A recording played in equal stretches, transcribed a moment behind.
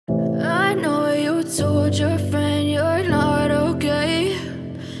told your friend you're not okay?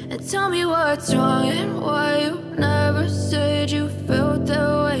 And tell me what's wrong and why you never said you felt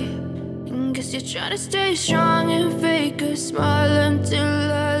that way. And guess you're trying to stay strong and fake a smile until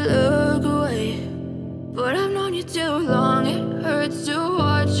I look away. But I've known you too long, it hurts to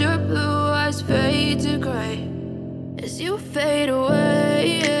watch your blue eyes fade to gray as you fade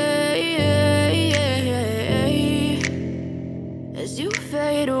away, as you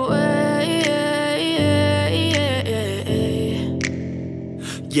fade away.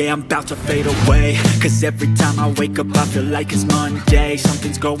 Yeah, I'm about to fade away, cause every time I wake up I feel like it's Monday.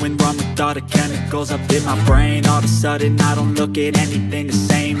 Something's going wrong with all the chemicals up in my brain. All of a sudden I don't look at anything the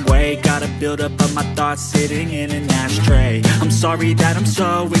same way. Got a buildup of my thoughts sitting in an ashtray. I'm sorry that I'm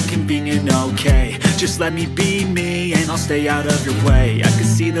so inconvenient, okay? Just let me be me and I'll stay out of your way. I can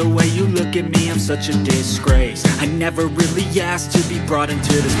see the way you look at me, I'm such a disgrace. I never really asked to be brought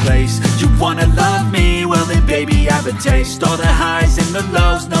into this place. You wanna love me? Well then baby I have a taste. All the highs and the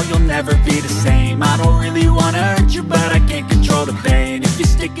lows, no you'll never be the same. I don't really wanna hurt you but I can't control the pain. If you're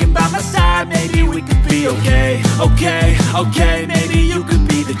sticking by my side maybe we could be okay. Okay, maybe you could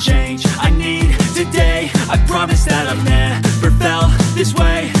be the change I need today. I promise that I've never felt this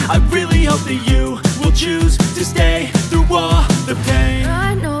way. I really hope that you will choose to stay through all the pain.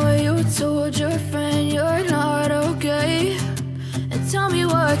 I know you told your friend you're not okay. And tell me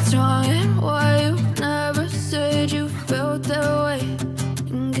what's wrong and why you never said you felt that way.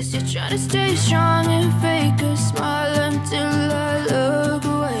 And guess you're trying to stay strong and fake a smile until I look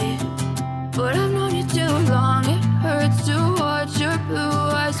away. But I've known you too long, it hurts to watch your blue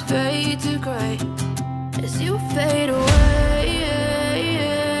eyes fade to gray as you fade away,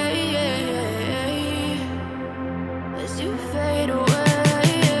 as you fade away,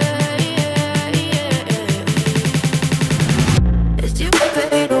 as you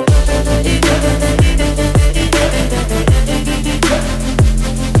fade away.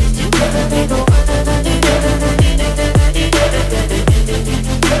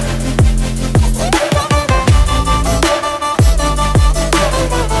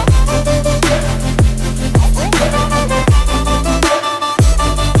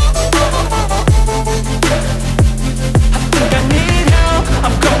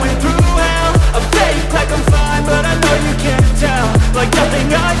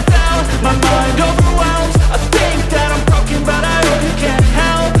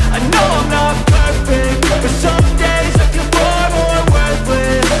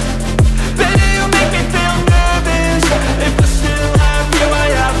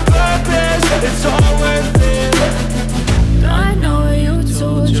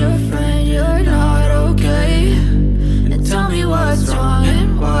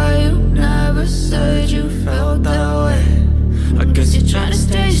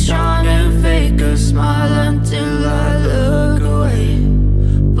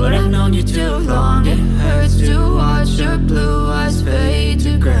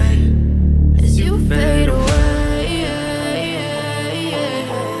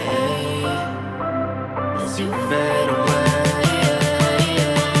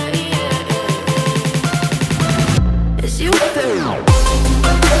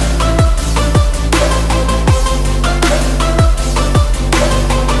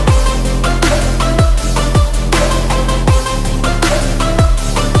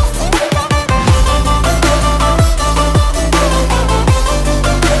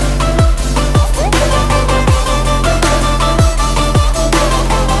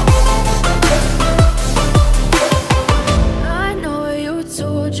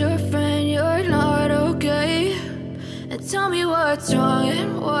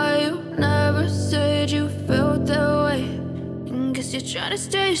 Trying to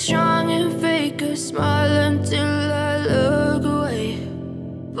stay strong and fake a smile until I look away.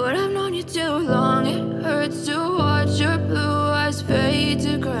 But I've known you too long, it hurts to watch your blue eyes fade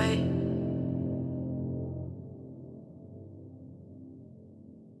to gray